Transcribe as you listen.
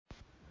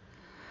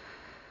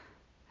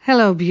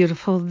Hello,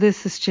 beautiful.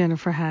 This is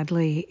Jennifer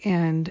Hadley,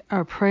 and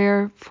our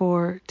prayer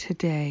for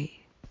today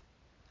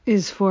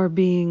is for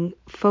being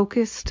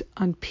focused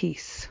on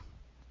peace.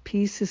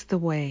 Peace is the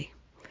way.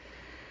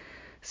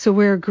 So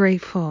we're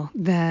grateful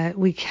that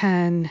we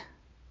can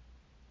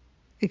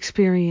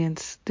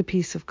experience the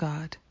peace of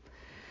God,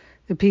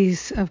 the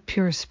peace of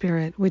pure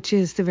spirit, which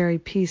is the very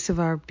peace of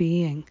our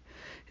being.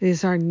 It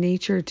is our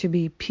nature to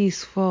be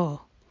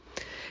peaceful.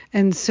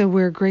 And so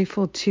we're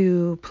grateful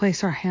to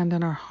place our hand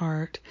on our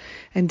heart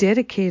and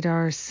dedicate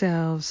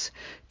ourselves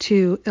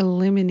to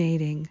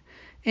eliminating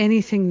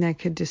anything that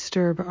could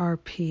disturb our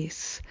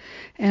peace.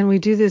 And we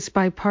do this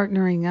by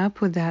partnering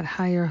up with that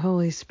higher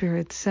Holy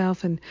Spirit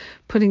self and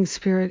putting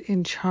Spirit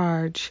in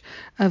charge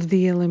of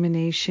the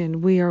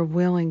elimination. We are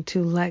willing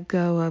to let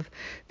go of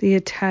the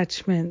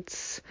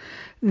attachments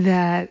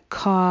that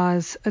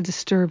cause a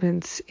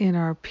disturbance in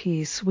our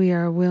peace. We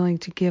are willing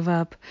to give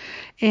up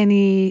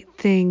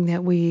anything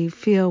that we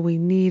feel we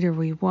need or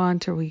we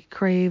want or we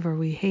crave or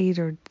we hate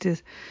or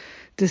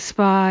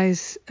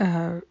despise,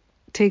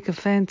 take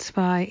offense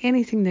by,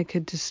 anything that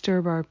could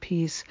disturb our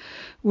peace.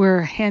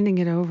 We're handing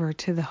it over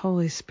to the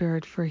Holy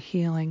Spirit for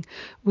healing.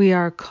 We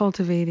are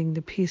cultivating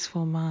the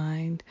peaceful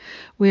mind.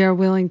 We are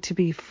willing to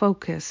be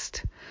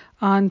focused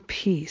on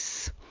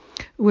peace.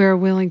 We're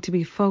willing to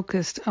be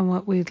focused on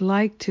what we'd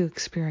like to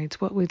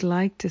experience, what we'd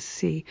like to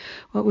see,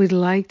 what we'd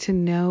like to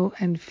know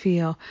and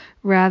feel,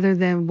 rather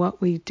than what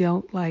we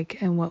don't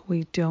like and what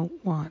we don't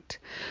want.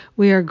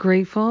 We are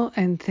grateful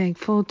and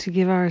thankful to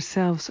give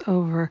ourselves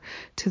over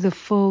to the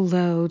full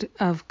load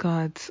of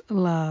God's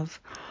love.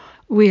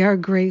 We are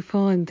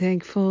grateful and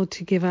thankful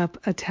to give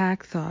up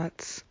attack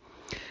thoughts.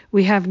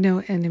 We have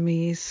no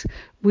enemies.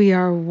 We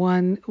are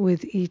one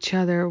with each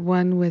other,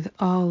 one with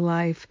all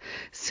life.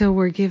 So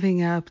we're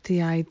giving up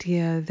the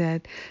idea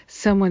that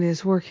someone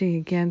is working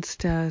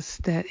against us,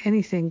 that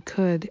anything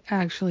could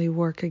actually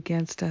work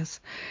against us.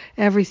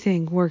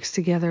 Everything works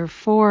together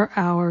for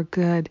our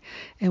good,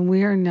 and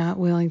we are not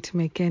willing to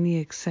make any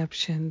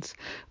exceptions.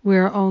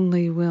 We're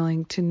only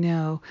willing to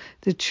know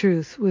the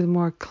truth with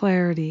more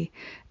clarity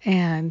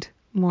and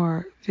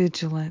more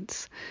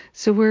vigilance.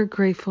 So we're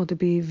grateful to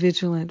be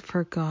vigilant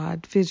for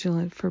God,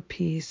 vigilant for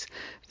peace,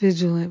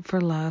 vigilant for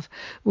love.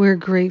 We're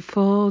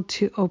grateful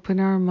to open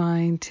our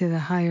mind to the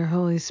higher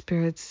Holy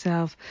Spirit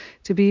self,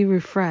 to be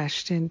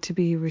refreshed and to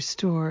be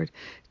restored,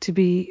 to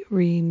be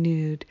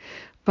renewed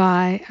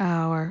by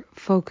our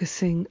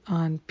focusing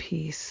on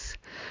peace.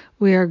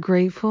 We are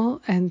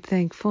grateful and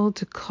thankful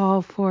to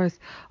call forth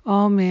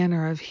all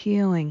manner of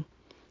healing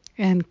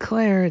and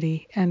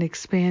clarity and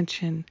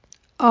expansion,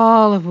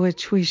 all of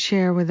which we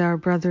share with our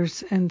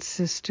brothers and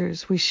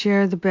sisters. We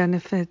share the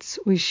benefits,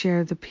 we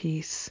share the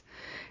peace.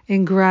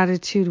 In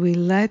gratitude, we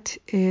let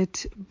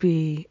it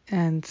be,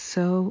 and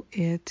so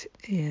it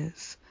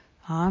is.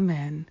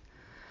 Amen.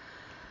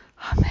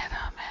 Amen,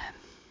 amen.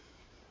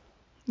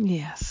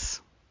 Yes,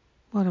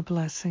 what a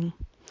blessing.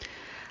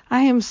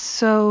 I am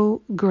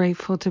so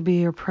grateful to be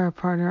your prayer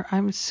partner.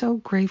 I'm so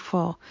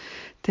grateful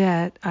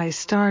that I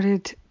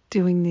started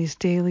doing these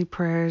daily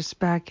prayers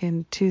back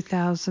in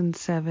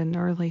 2007,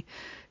 early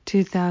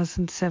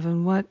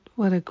 2007. What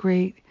a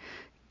great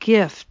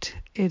gift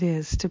it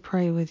is to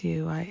pray with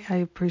you. I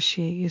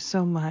appreciate you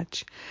so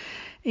much.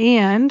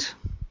 And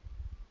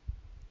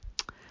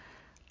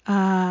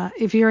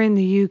if you're in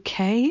the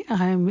UK,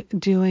 I'm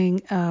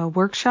doing a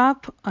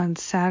workshop on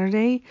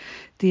Saturday.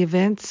 The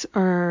events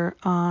are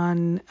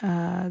on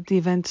the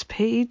events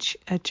page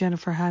at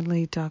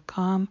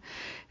jenniferhadley.com.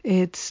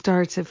 It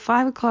starts at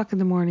 5 o'clock in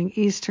the morning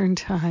Eastern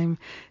Time,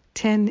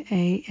 10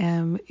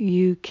 a.m.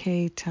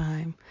 UK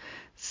time.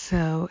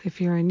 So if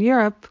you're in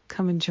Europe,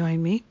 come and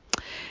join me.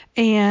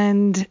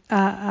 And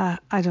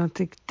I don't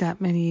think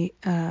that many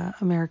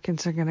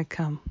Americans are going to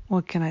come.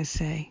 What can I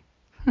say?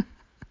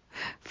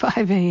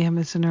 5 a.m.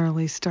 is an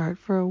early start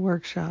for a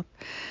workshop.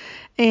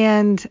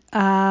 And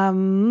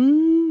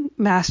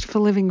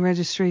Masterful Living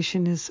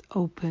registration is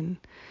open.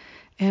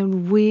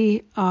 And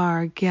we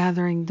are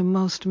gathering the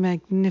most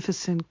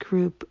magnificent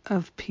group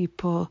of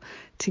people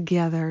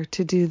together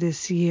to do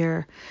this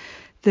year.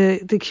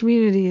 The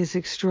community is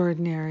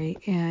extraordinary,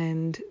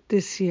 and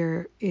this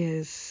year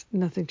is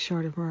nothing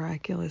short of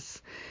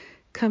miraculous.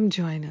 Come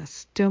join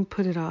us. Don't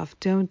put it off.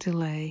 Don't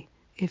delay.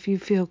 If you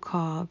feel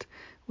called,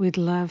 we'd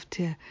love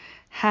to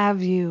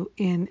have you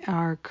in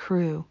our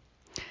crew.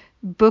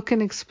 Book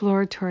an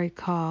exploratory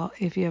call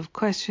if you have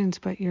questions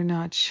but you're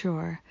not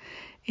sure.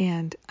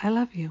 And I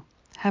love you.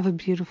 Have a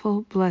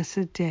beautiful,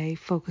 blessed day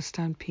focused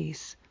on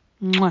peace.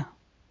 Mwah.